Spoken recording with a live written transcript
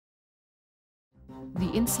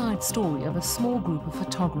the inside story of a small group of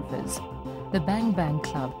photographers. The Bang Bang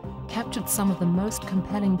Club captured some of the most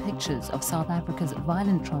compelling pictures of South Africa's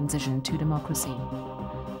violent transition to democracy.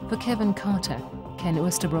 For Kevin Carter, Ken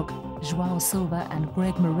Oosterbroek, João Silva and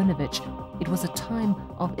Greg Marinovich, it was a time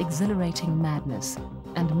of exhilarating madness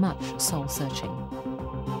and much soul-searching.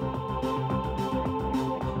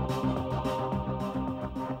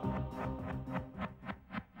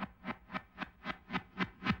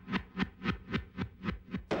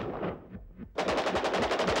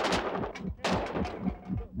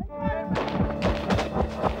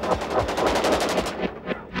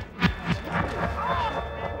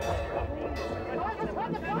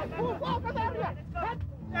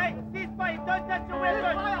 Hey, ceasefire! Don't touch your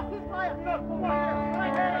weapons!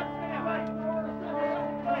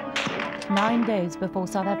 9 days before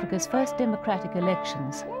South Africa's first democratic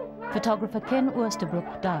elections, photographer Ken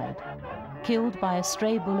Oosterbroek died, killed by a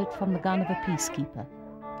stray bullet from the gun of a peacekeeper.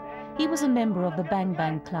 He was a member of the Bang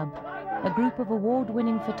Bang Club, a group of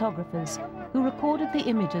award-winning photographers who recorded the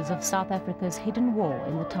images of South Africa's hidden war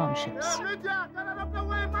in the townships.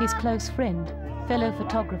 His close friend, fellow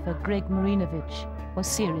photographer Greg Marinovich, was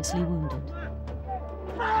seriously wounded.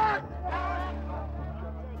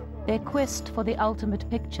 Their quest for the ultimate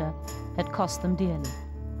picture had cost them dearly.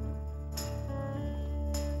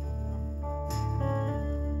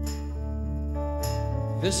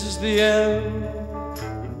 This is the end,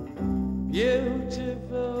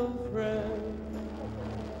 beautiful friend.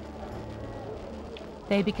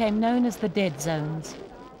 They became known as the Dead Zones,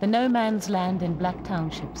 the no man's land in black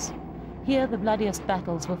townships. Here the bloodiest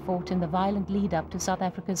battles were fought in the violent lead-up to South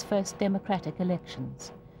Africa's first democratic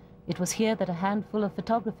elections. It was here that a handful of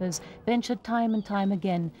photographers ventured time and time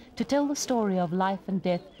again to tell the story of life and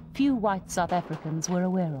death few white South Africans were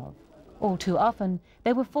aware of. All too often,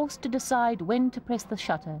 they were forced to decide when to press the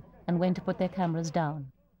shutter and when to put their cameras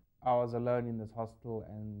down. I was alone in this hostel,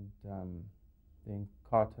 and the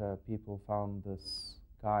Carter people found this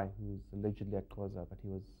guy who was allegedly at Khoza, but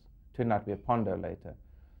he turned out to be a Pondo later.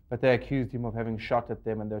 But they accused him of having shot at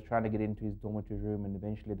them, and they were trying to get into his dormitory room, and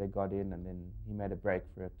eventually they got in, and then he made a break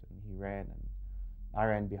for it, and he ran, and I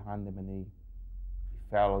ran behind them, and he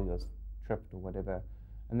fell or he was tripped or whatever.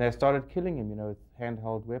 And they started killing him, with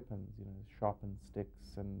handheld weapons, sharpened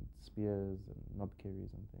sticks and spears and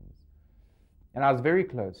knobkerries and things. And I was very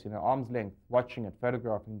close, arm's length, watching it,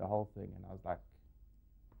 photographing the whole thing, and I was like,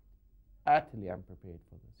 utterly unprepared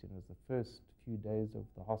for this. It was the first few days of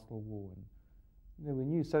the hostel war, and we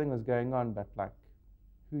knew something was going on, but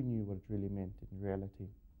who knew what it really meant in reality?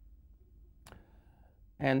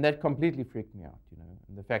 And that completely freaked me out,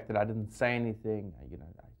 and the fact that I didn't say anything, I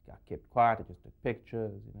kept quiet, I just took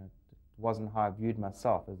pictures, it wasn't how I viewed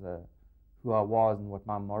myself as who I was and what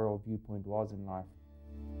my moral viewpoint was in life.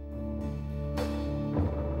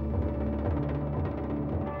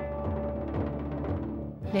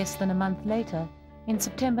 Less than a month later, in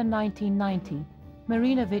September 1990,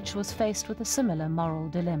 Marinovich was faced with a similar moral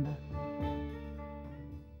dilemma.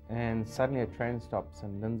 And suddenly a train stops,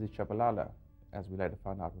 and Lindsay Chabalala, as we later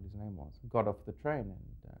found out what his name was, got off the train and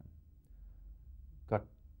got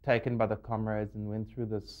taken by the comrades and went through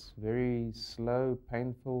this very slow,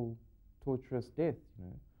 painful, torturous death.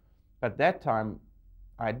 But that time,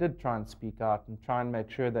 I did try and speak out and try and make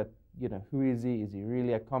sure that, who is he? Is he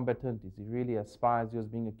really a combatant? Is he really a spy as he was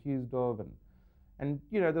being accused of? And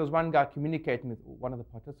there was one guy communicating with one of the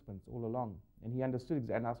participants all along, and he understood,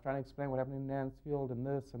 and I was trying to explain what happened in Mansfield and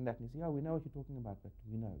this and that, and he said, "Oh, we know what you're talking about, but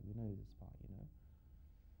we know he's a spy,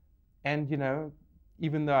 And,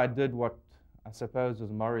 even though I did what I suppose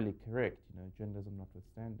was morally correct, journalism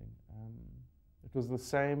notwithstanding, it was the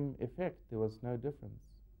same effect. There was no difference.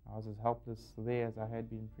 I was as helpless there as I had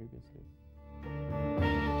been previously.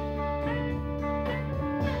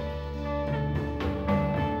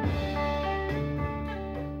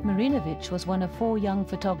 Marinovich was one of 4 young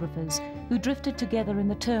photographers who drifted together in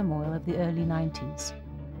the turmoil of the early 90s.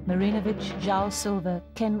 Marinovich, João Silva,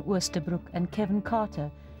 Ken Oosterbroek and Kevin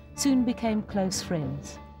Carter soon became close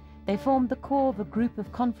friends. They formed the core of a group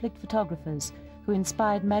of conflict photographers who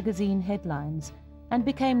inspired magazine headlines and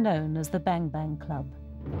became known as the Bang Bang Club.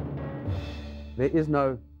 There is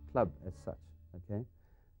no club as such, okay?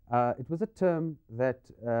 It was a term that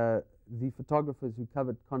the photographers who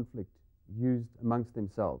covered conflict used amongst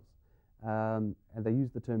themselves, and they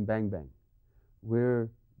used the term bang bang. We're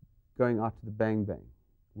going out to the bang bang.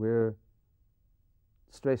 We're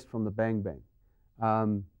stressed from the bang bang.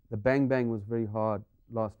 The bang bang was very hard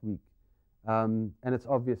last week, and it's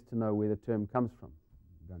obvious to know where the term comes from,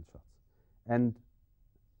 gunshots. And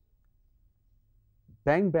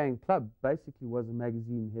Bang Bang Club basically was a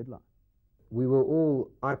magazine headline. We were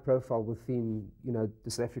all high profile within, you know,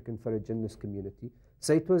 the South African photojournalist community.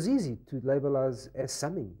 So it was easy to label us as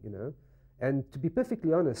something, you know. And to be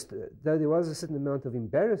perfectly honest, though there was a certain amount of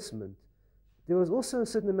embarrassment, there was also a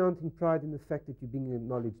certain amount in pride in the fact that you're being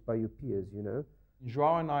acknowledged by your peers, you know.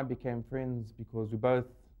 Joao and I became friends because we both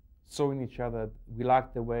saw in each other, we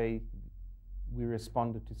liked the way we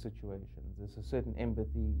responded to situations. There's a certain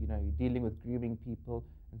empathy, you know, you're dealing with grieving people,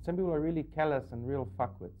 and some people are really callous and real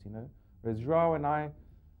fuckwits, you know. Whereas Joao and I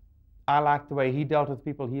liked the way he dealt with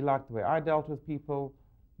people, he liked the way I dealt with people,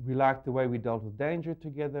 we liked the way we dealt with danger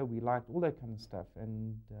together, we liked all that kind of stuff,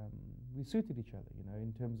 and we suited each other, you know,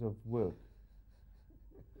 in terms of work.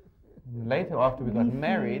 And later, after we got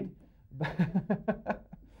married,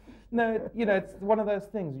 no, you know, it's one of those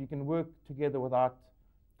things, you can work together without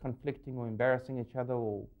conflicting or embarrassing each other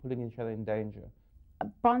or putting each other in danger.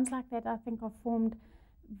 Bonds like that, I think, are formed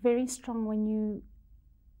very strong when you,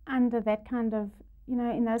 under that kind of, you know,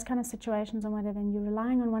 in those kind of situations and whatever, and you're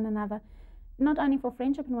relying on one another, not only for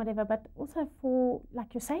friendship and whatever, but also for,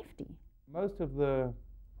 like, your safety. Most of the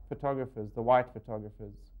photographers, the white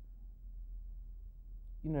photographers,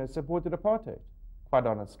 you know, supported apartheid, quite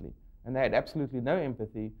honestly. And they had absolutely no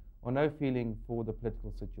empathy or no feeling for the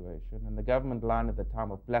political situation. And the government line at the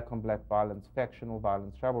time of black-on-black violence, factional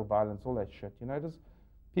violence, tribal violence, all that shit, you know, just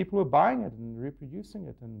people were buying it and reproducing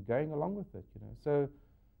it and going along with it, you know. So,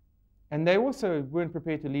 and they also weren't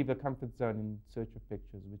prepared to leave the comfort zone in search of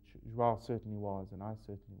pictures, which Joao certainly was, and I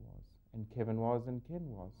certainly was, and Kevin was, and Ken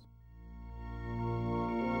was.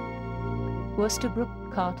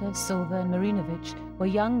 Oosterbroek, Carter, Silver and Marinovich were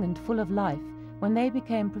young and full of life when they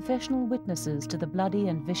became professional witnesses to the bloody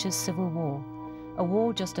and vicious civil war, a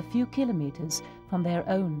war just a few kilometers from their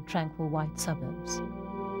own tranquil white suburbs.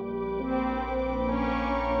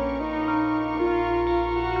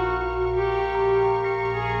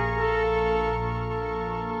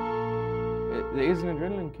 There is an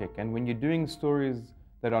adrenaline kick, and when you're doing stories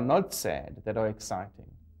that are not sad, that are exciting,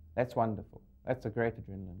 that's wonderful. That's a great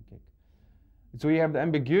adrenaline kick. So you have the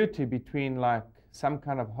ambiguity between like some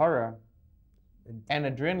kind of horror and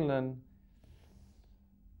adrenaline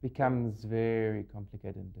becomes very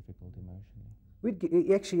complicated and difficult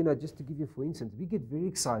emotionally. Actually, you know, just to give you for instance, we get very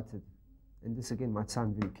excited, and this again might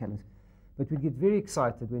sound very callous, but we'd get very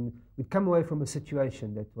excited when we'd come away from a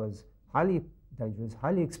situation that was highly dangerous,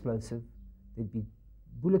 highly explosive, there'd be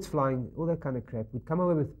bullets flying, all that kind of crap. We'd come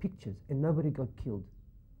away with pictures and nobody got killed.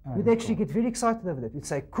 We'd actually get very excited over that. We'd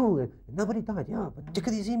say, cool, and nobody died, yeah, but look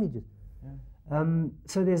at these images. Yeah.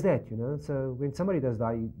 So there's that, you know. So when somebody does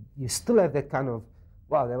die, you still have that kind of,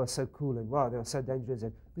 wow, that was so cool, and wow, that was so dangerous.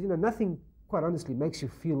 And, you know, nothing, quite honestly, makes you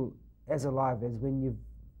feel as alive as when you've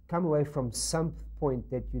come away from some point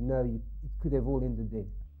that you know it could have all ended there.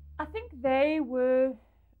 I think they were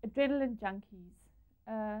adrenaline junkies,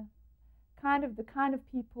 the kind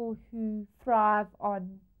of people who thrive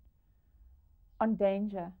on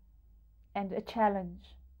danger and a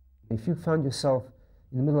challenge. If you found yourself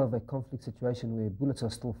in the middle of a conflict situation where bullets are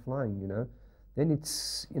still flying, you know, then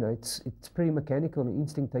it's, you know, it's pretty mechanical, and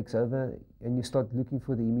instinct takes over, and you start looking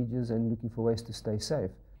for the images and looking for ways to stay safe.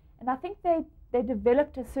 And I think they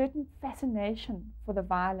developed a certain fascination for the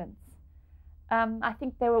violence. I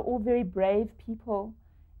think they were all very brave people,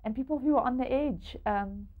 and people who were on the edge.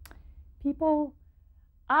 People,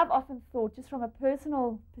 I've often thought, just from a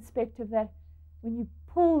personal perspective, that when you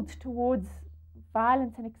pulled towards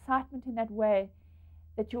violence and excitement in that way,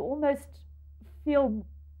 that you almost feel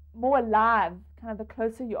more alive, kind of the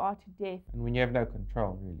closer you are to death. And when you have no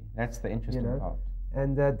control, really. That's the interesting part.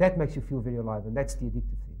 And that makes you feel very alive, and that's the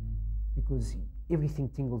addictive thing. Because everything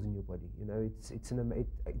tingles in your body, you know, it's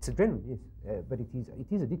adrenaline, yes, but it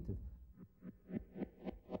is addictive.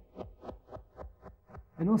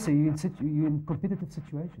 And also, you're in competitive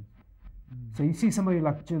situations. So you see somebody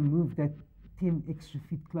like Jim move that 10 extra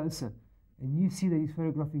feet closer, and you see that he's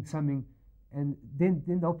photographing something, and then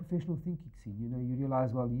the whole professional thing kicks in. You know, you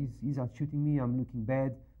realize, well, he's out shooting me, I'm looking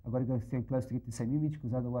bad, I've got to go stand close to get the same image,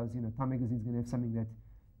 because otherwise, you know, Time Magazine's going to have something that,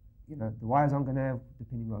 you know, the wires aren't going to have,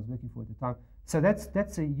 depending on what I was working for at the time. So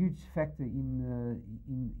that's a huge factor in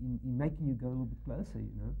making you go a little bit closer,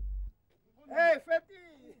 you know. Hey, Fatty!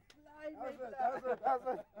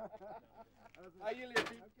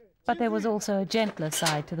 But there was also a gentler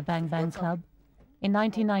side to the Bang Bang Club. In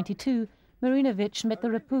 1992, Marinovich met the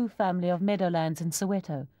Rapu family of Meadowlands in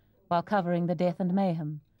Soweto while covering the death and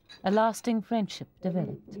mayhem. A lasting friendship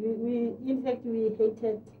developed. In fact, we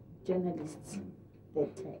hated journalists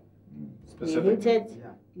that time.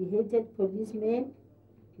 We hated policemen,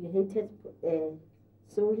 we hated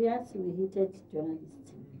soldiers, we hated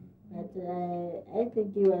journalists. But I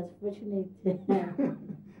think he was fortunate to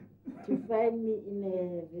find me in a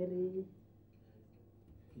very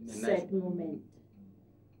sad moment.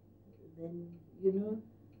 Then, you know,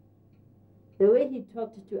 the way he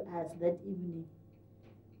talked to us that evening,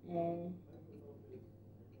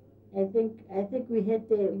 I think we had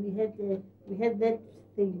that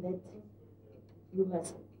thing that you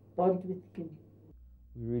must bond with him.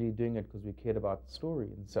 We were really doing it because we cared about the story,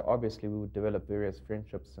 and so obviously we would develop various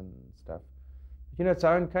friendships and stuff. But you know, it's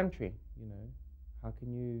our own country. You know, how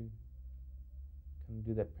can you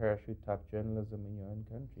do that parachute type journalism in your own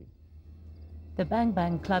country? The Bang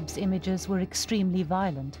Bang Club's images were extremely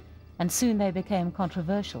violent, and soon they became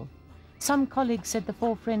controversial. Some colleagues said the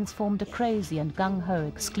four friends formed a crazy and gung-ho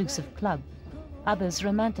exclusive club. Others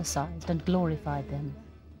romanticized and glorified them.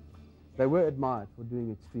 They were admired for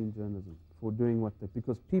doing extreme journalism, for doing what they,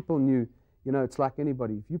 because people knew, you know, it's like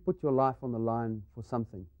anybody. If you put your life on the line for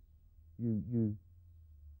something, you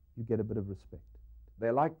get a bit of respect.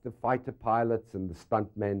 They're like the fighter pilots and the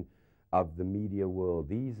stuntmen of the media world.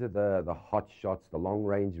 These are the hot shots, the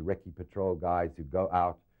long-range recce patrol guys who go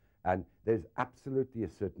out, and there's absolutely a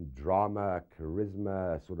certain drama,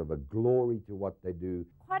 charisma, sort of a glory to what they do.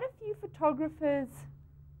 Quite a few photographers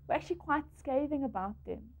were actually quite scathing about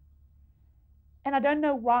them. And I don't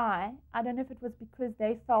know why. I don't know if it was because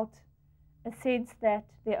they felt a sense that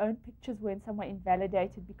their own pictures were in some way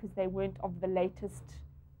invalidated because they weren't of the latest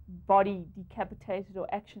body decapitated or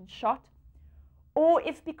action shot, or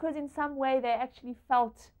if because in some way they actually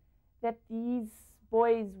felt that these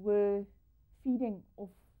boys were feeding off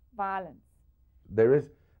violence. There is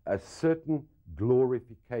a certain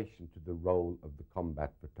glorification to the role of the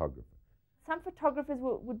combat photographer. Some photographers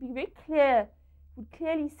would be very clear, would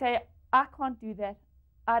clearly say, I can't do that,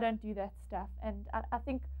 I don't do that stuff, and I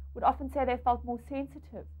think would often say they felt more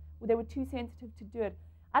sensitive, or they were too sensitive to do it.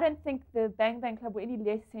 I don't think the Bang Bang Club were any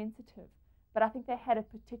less sensitive, but I think they had a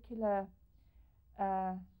particular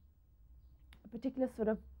sort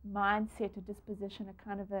of mindset, a disposition, a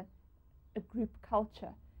kind of a group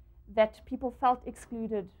culture that people felt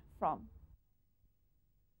excluded from.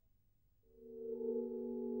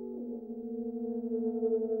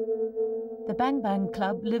 The Bang Bang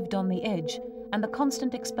Club lived on the edge, and the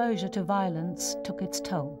constant exposure to violence took its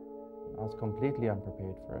toll. I was completely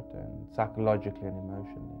unprepared for it, and psychologically and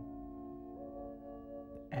emotionally.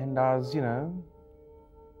 And I was, you know,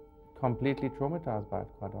 completely traumatized by it,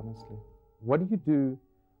 quite honestly. What do you do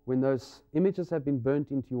when those images have been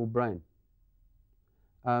burnt into your brain?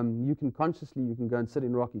 You can consciously, you can go and sit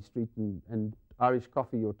in Rocky Street and Irish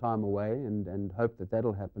coffee your time away and hope that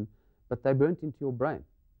that'll happen, but they're burnt into your brain,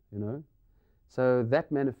 you know? So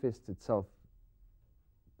that manifests itself.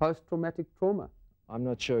 Post-traumatic trauma. I'm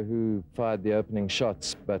not sure who fired the opening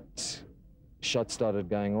shots, but shots started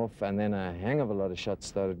going off, and then a hang of a lot of shots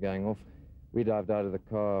started going off. We dived out of the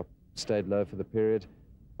car, stayed low for the period.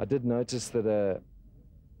 I did notice that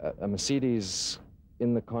a Mercedes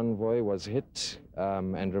in the convoy was hit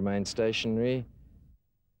and remained stationary.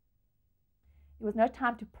 There was no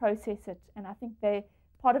time to process it, and I think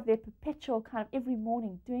part of their perpetual kind of every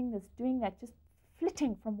morning doing this, doing that, just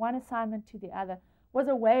flitting from one assignment to the other, was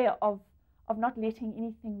a way of not letting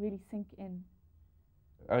anything really sink in.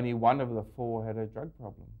 Only one of the four had a drug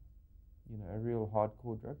problem, you know, a real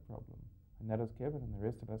hardcore drug problem, and that was Kevin, and the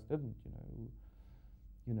rest of us didn't,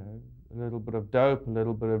 you know, a little bit of dope, a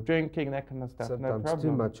little bit of drinking, that kind of stuff. Sometimes no problem.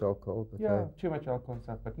 too much alcohol. But yeah, too much alcohol and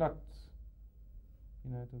stuff, but not,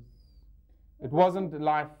 you know, it wasn't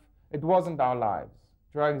life, it wasn't our lives.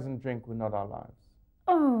 Drugs and drink were not our lives.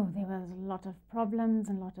 Oh, there was a lot of problems,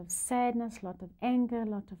 a lot of sadness, a lot of anger, a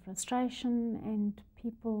lot of frustration, and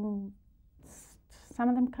people, some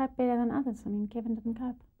of them coped better than others. I mean, Kevin didn't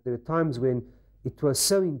cope. There were times when it was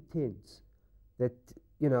so intense that,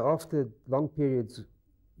 you know, after long periods,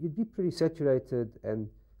 you'd be pretty saturated and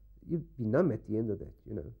you'd be numb at the end of that,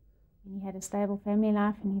 you know. He had a stable family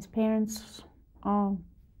life, and his parents are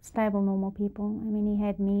stable, normal people. I mean, he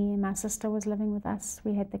had me, and my sister was living with us.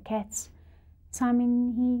 We had the cats. So, I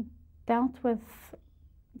mean, he dealt with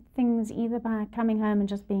things either by coming home and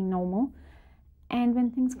just being normal, and when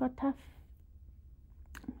things got tough,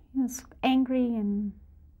 he was angry and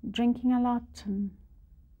drinking a lot, and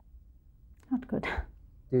not good.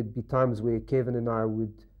 There'd be times where Kevin and I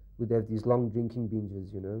would have these long drinking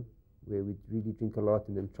binges, you know, where we'd really drink a lot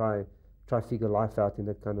and then try figure life out in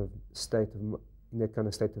that kind of state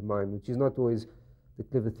of mind, which is not always the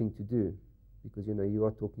clever thing to do, because, you know, you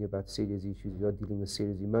are talking about serious issues, you are dealing with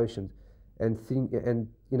serious emotions, and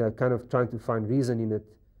you know, kind of trying to find reason in it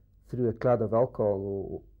through a cloud of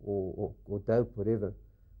alcohol or dope, whatever.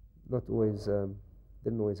 Not always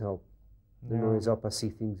didn't always help. Didn't always help us see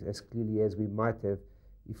things as clearly as we might have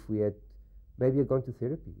if we had maybe gone to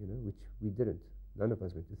therapy, you know, which we didn't. None of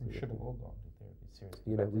us went to therapy. We should have all gone to therapy, seriously.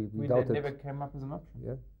 You know, we dealt it. Never came up as an option.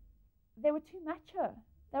 Yeah. They were too macho.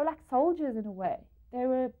 They were like soldiers in a way. They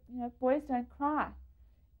were, you know, boys don't cry.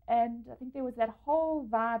 And I think there was that whole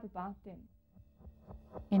vibe about them.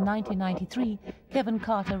 In 1993, Kevin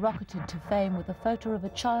Carter rocketed to fame with a photo of a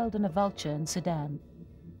child and a vulture in Sudan.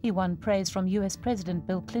 He won praise from US President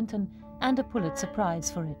Bill Clinton and a Pulitzer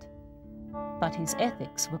Prize for it. But his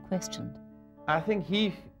ethics were questioned. I think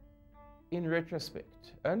he, in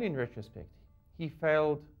retrospect, only in retrospect, he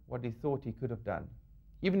failed what he thought he could have done.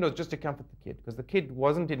 Even though it's just to comfort the kid, because the kid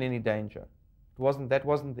wasn't in any danger. That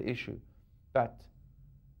wasn't the issue. But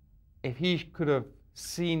if he could have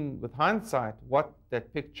seen with hindsight what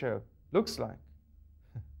that picture looks like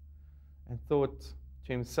and thought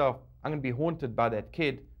to himself, I'm going to be haunted by that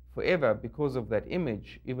kid forever because of that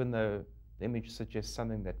image, even though the image suggests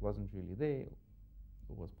something that wasn't really there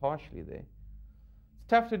or was partially there. It's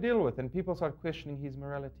tough to deal with, and people start questioning his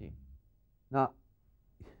morality. Now,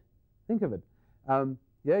 think of it.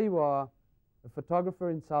 Here you are, a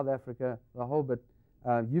photographer in South Africa, the whole bit.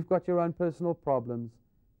 You've got your own personal problems,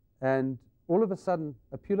 and all of a sudden,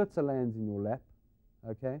 a Pulitzer lands in your lap,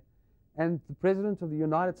 okay? And the President of the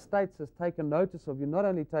United States has taken notice of you, not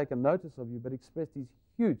only taken notice of you, but expressed his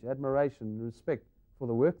huge admiration and respect for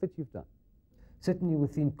the work that you've done. Certainly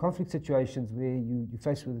within conflict situations where you're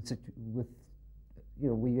faced with, you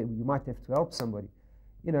know, where you might have to help somebody,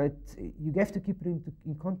 you know, you have to keep it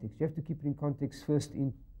in context. You have to keep it in context first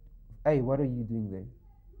in, A, what are you doing there?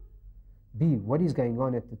 B, what is going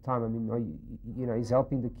on at the time? I mean, you know, is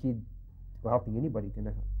helping the kid or helping anybody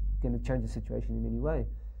going to change the situation in any way?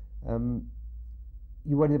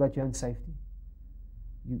 You're worried about your own safety.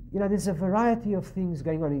 You know, there's a variety of things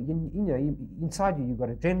going on. You know, inside you've got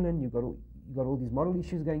adrenaline, you've got all these moral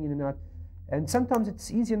issues going in and out, and sometimes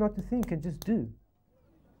it's easier not to think and just do.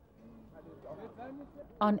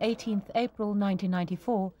 On 18th April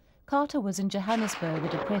 1994, Carter was in Johannesburg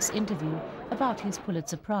at a press interview about his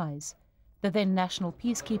Pulitzer Prize. The then National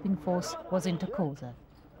Peacekeeping Force was inter causa,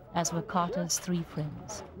 as were Carter's 3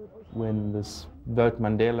 friends. When this Vote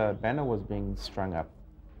Mandela banner was being strung up,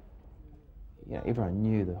 you know, everyone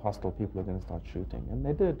knew the hostile people were going to start shooting, and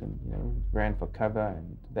they did, and you know, ran for cover,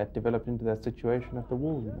 and that developed into that situation at the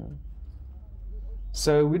wall, you know.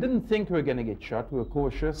 So we didn't think we were going to get shot. We were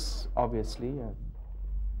cautious, obviously. You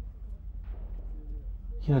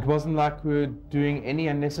know, it wasn't like we were doing any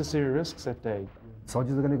unnecessary risks that day.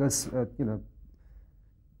 Soldiers are going to go, you know,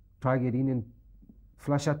 try to get in and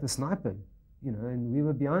flush out the sniper, you know, and we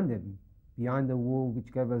were behind them, behind the wall,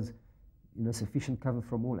 which gave us, you know, sufficient cover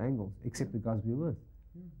from all angles, except the guys we were with.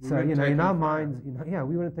 So, you know, in our minds, you know, yeah,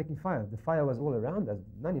 we weren't taking fire. The fire was all around us,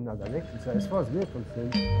 none in our direction. So as far as we were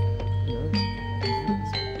concerned, you know,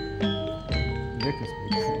 in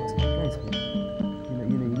retrospect, it was the case, but,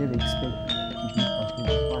 you never expect to be past the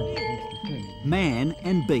fire. Man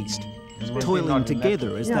and beast, toiling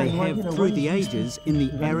together as they have through the ages in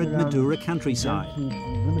the arid Madura countryside.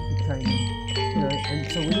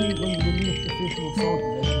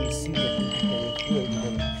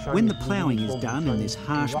 When the ploughing is done in this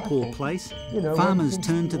harsh, poor place, farmers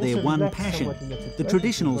turn to their one passion, the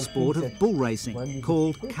traditional sport of bull racing,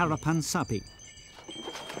 called karapansapi.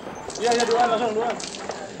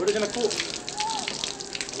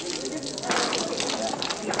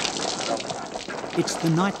 It's the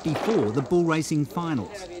night before the bull racing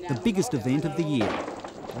finals, the biggest event of the year.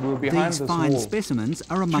 These fine specimens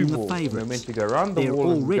are among the favourites. They're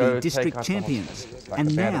already district champions,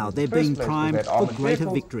 and now they're being primed for greater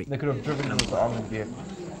victory.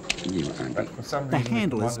 The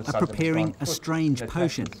handlers are preparing a strange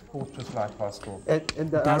potion.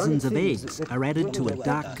 Dozens of eggs are added to a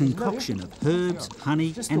dark concoction of herbs,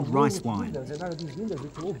 honey and rice wine.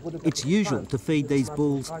 It's usual to feed these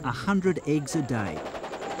bulls 100 eggs a day.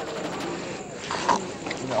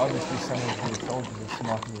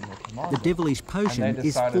 The devilish potion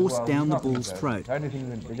is forced down the bull's throat.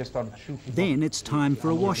 Then it's time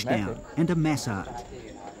for a washdown and a massage.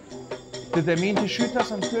 Did they mean to shoot us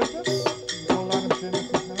on purpose?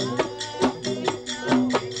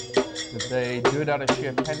 Did they do it out of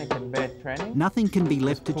sheer panic and bad training? Nothing can be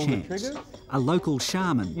left to chance. A local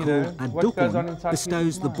shaman called a dukun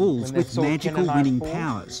bestows the bulls with magical winning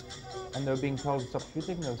powers. And they were being told to stop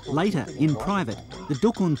shooting. Later, in private, the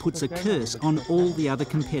dukun puts a curse on all the other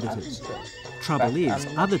competitors. Trouble is,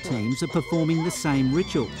 other teams are performing the same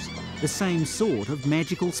rituals, the same sort of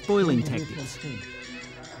magical spoiling tactics.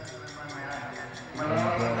 I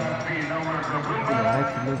had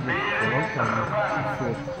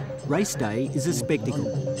Race day is a spectacle.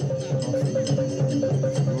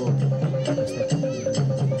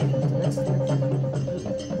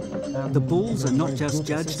 The bulls are not just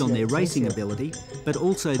judged on their racing ability, but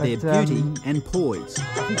also their beauty and poise.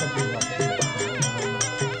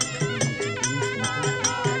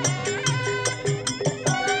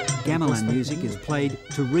 Gamelan music is played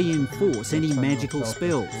to reinforce any magical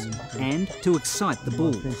spells and to excite the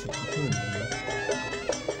bulls.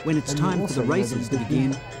 When it's time for the races to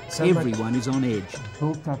begin, everyone is on edge.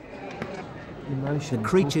 The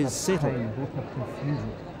creatures settle.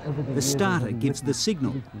 The starter gives the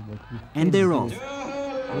signal, and they're off.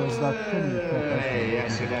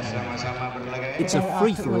 It's a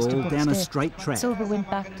free-for-all down a straight track.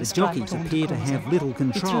 The jockeys appear to have little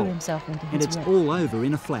control, and it's all over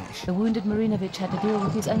in a flash. The wounded Marinovic had to deal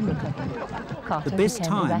with his own recovery. The best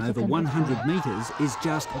time over 100 metres is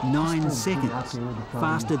just 9 seconds,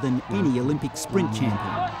 faster than any Olympic sprint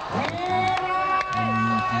champion.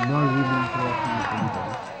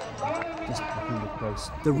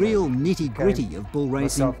 The real nitty-gritty of bull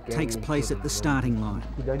racing takes place at the starting line.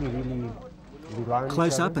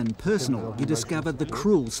 Close up and personal, you discover the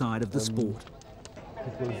cruel side of the sport.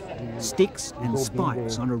 Sticks and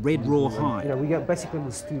spikes on a red raw hide. A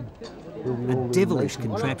devilish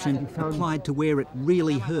contraption applied to where it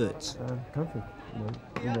really hurts.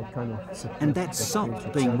 And that's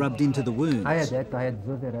salt being rubbed into the wounds.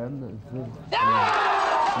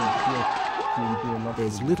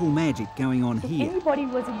 There's little magic going on here. Anybody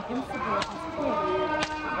was invincible at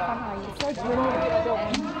his point.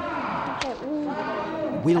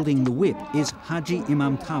 Wielding the whip is Haji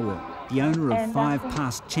Imam Tawil, the owner of 5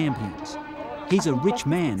 past champions. He's a rich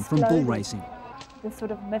man from bull racing. The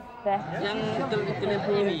sort of myth that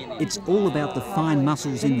it's all about the fine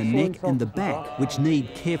muscles in the neck and the back, which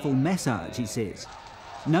need careful massage, he says.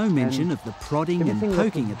 No mention of the prodding and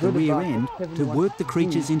poking at the rear end to work the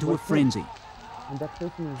creatures into a frenzy.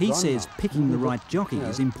 He says picking the right jockey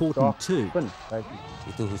is important too.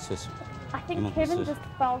 Itu khusus. I think Kevin just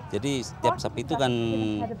felt Jadi setiap sapi itu kan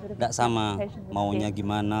nggak sama, maunya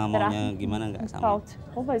gimana nggak sama.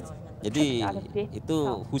 Jadi itu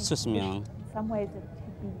khusus memang.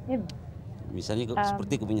 Misalnya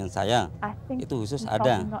seperti kepunyaan saya, itu khusus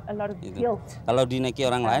ada. Gitu. Kalau dinaiki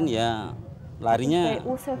orang lain ya larinya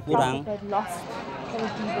kurang.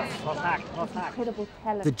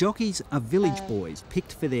 The jockeys are village boys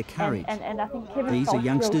picked for their courage. These are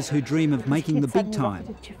youngsters who dream of making the big time.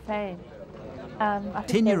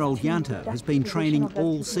 10-year-old Yanto has been training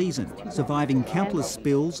all season, surviving countless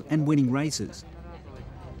spills and winning races.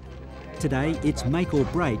 Today, it's make or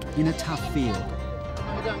break in a tough field.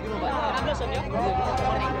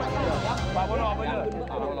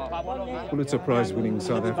 Pulitzer Prize winning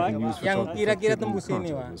South African news photographer kira-kira tembus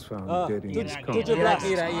ini, Pak. was found dead in his car.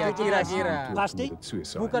 Kira-kira. Pasti?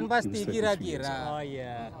 Bukan pasti, kira-kira. Oh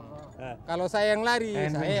iya. Kalau saya yang lari,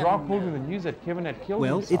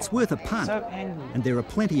 well, it's worth a punt, and there are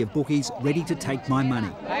plenty of bookies ready to take my money.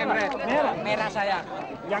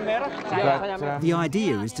 The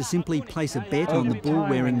idea is to simply place a bet on the bull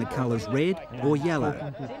wearing the colours red or yellow.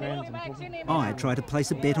 I try to place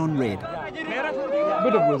a bet on red.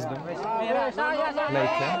 Bit of wisdom.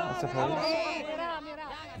 Later, I suppose.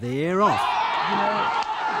 They're off. You know,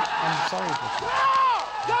 I'm sorry for this.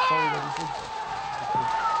 I'm sorry that you did.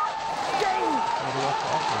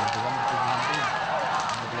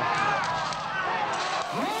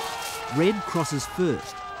 Red crosses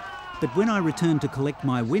first, but when I return to collect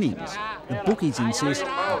my winnings, the bookies insist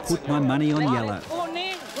I put my money on yellow.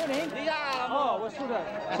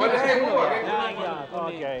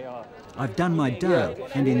 I've done my dough,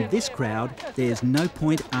 and in this crowd, there's no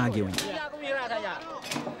point arguing.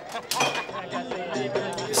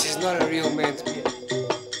 This is not a real man's beer.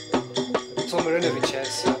 Tom Marinovic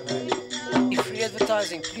has.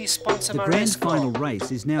 Advertising, please sponsor the grand final race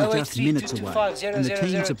is now just minutes away, and the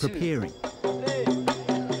teams are preparing.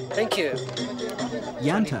 Thank you.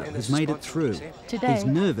 Yanto has made it through. Today, he's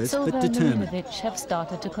nervous Silva but determined. and Marinovic have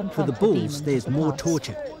started to confront For the bulls, there's more past.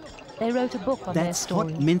 torture. They wrote a book on That's their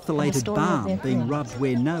story. hot mentholated balm being friends. rubbed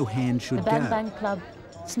where no hand should the Bang go. Bang Club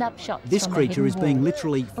snapshots This from creature is being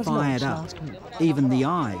literally was fired launched up. last week. Even the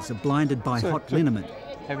eyes are blinded by hot liniment.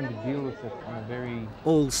 Having to deal with it on a very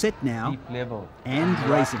All set now, deep level. and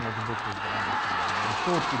racing. The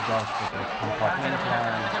thought you grasp it as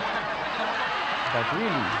compartmentalized. But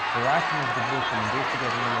really, the writing of the book and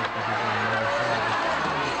investigating all that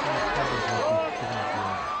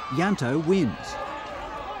Yanto wins.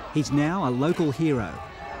 He's now a local hero.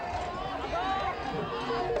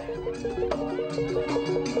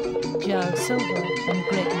 Joe Silver and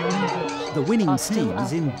Greg Marinovich. The winning team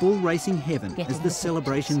is in bull racing heaven as the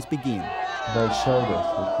celebrations begin. They showed us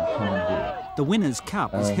what we can do. The winner's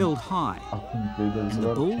cup is held high, and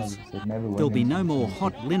the bulls, there'll be no more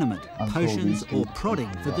hot liniment, potions or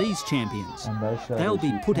prodding for these champions. They'll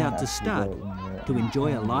be put out to stud to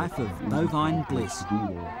enjoy a life of bovine bliss.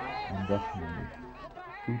 And definitely,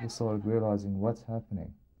 people started realising what's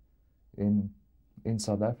happening in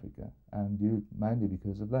South Africa, and mainly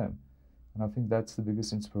because of them. And I think that's the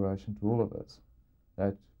biggest inspiration to all of us,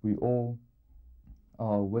 that we all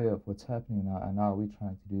are aware of what's happening now, and now we're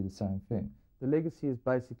trying to do the same thing. The legacy is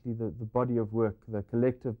basically the body of work, the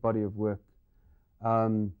collective body of work,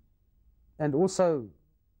 and also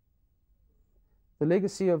the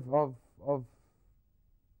legacy of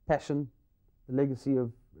passion, the legacy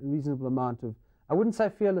of a reasonable amount of, I wouldn't say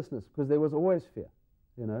fearlessness, because there was always fear,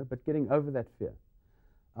 you know, but getting over that fear.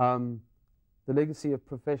 The legacy of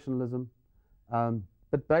professionalism,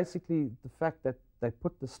 but basically the fact that they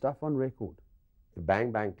put the stuff on record. The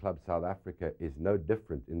Bang Bang Club South Africa is no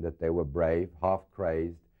different in that they were brave,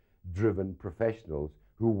 half-crazed, driven professionals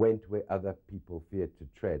who went where other people feared to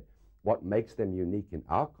tread. What makes them unique in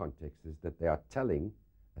our context is that they are telling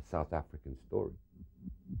a South African story.